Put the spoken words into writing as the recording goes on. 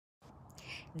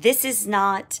This is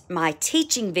not my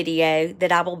teaching video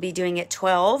that I will be doing at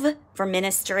 12 for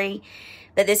ministry,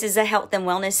 but this is a health and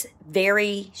wellness,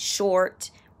 very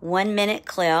short 1-minute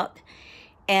clip.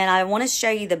 And I want to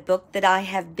show you the book that I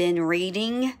have been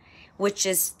reading, which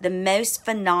is the most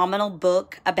phenomenal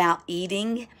book about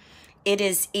eating. It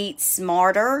is Eat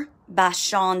Smarter by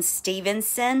Shawn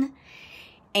Stevenson.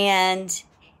 And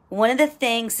one of the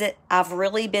things that I've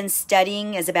really been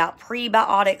studying is about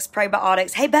prebiotics,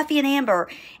 probiotics. Hey, Buffy and Amber.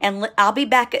 And I'll be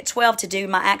back at 12 to do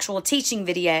my actual teaching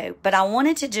video. But I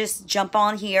wanted to just jump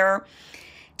on here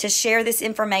to share this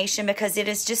information because it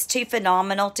is just too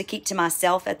phenomenal to keep to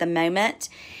myself at the moment.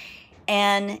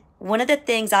 And one of the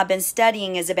things I've been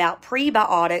studying is about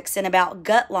prebiotics and about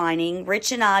gut lining.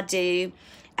 Rich and I do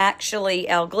actually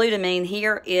L-glutamine.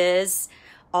 Here is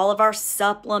all of our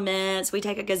supplements. We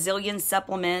take a gazillion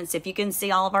supplements. If you can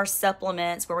see all of our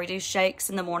supplements where we do shakes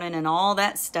in the morning and all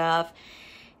that stuff.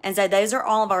 And so those are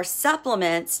all of our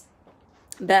supplements.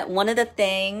 But one of the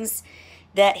things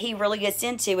that he really gets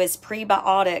into is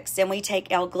prebiotics. And we take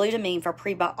L-glutamine for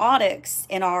prebiotics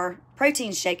in our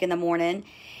protein shake in the morning.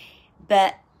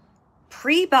 But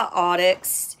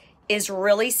prebiotics is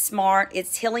really smart.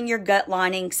 It's healing your gut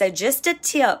lining. So just a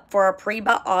tip for a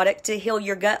prebiotic to heal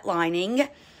your gut lining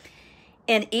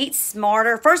and eat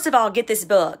smarter. First of all, get this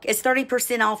book. It's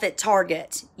 30% off at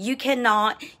Target. You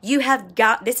have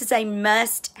got, this is a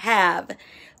must have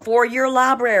for your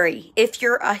library. If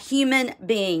you're a human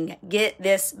being, get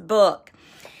this book.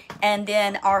 And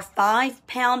then our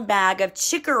 5-pound bag of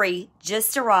chicory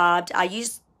just arrived. I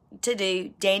used to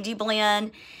do Dandy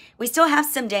Blend. We still have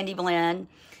some Dandy Blend.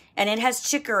 And it has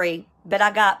chicory, but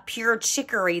I got pure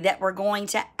chicory that we're going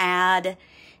to add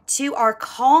to our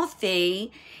coffee.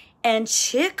 And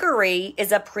chicory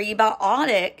is a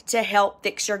prebiotic to help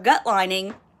fix your gut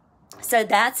lining. So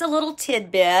that's a little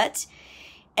tidbit.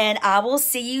 And I will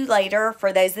see you later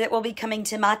for those that will be coming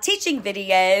to my teaching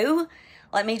video.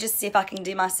 Let me just see if I can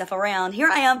do myself around. Here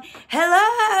I am.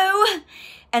 Hello.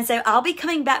 And so I'll be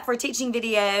coming back for a teaching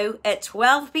video at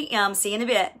 12 p.m. See you in a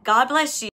bit. God bless you.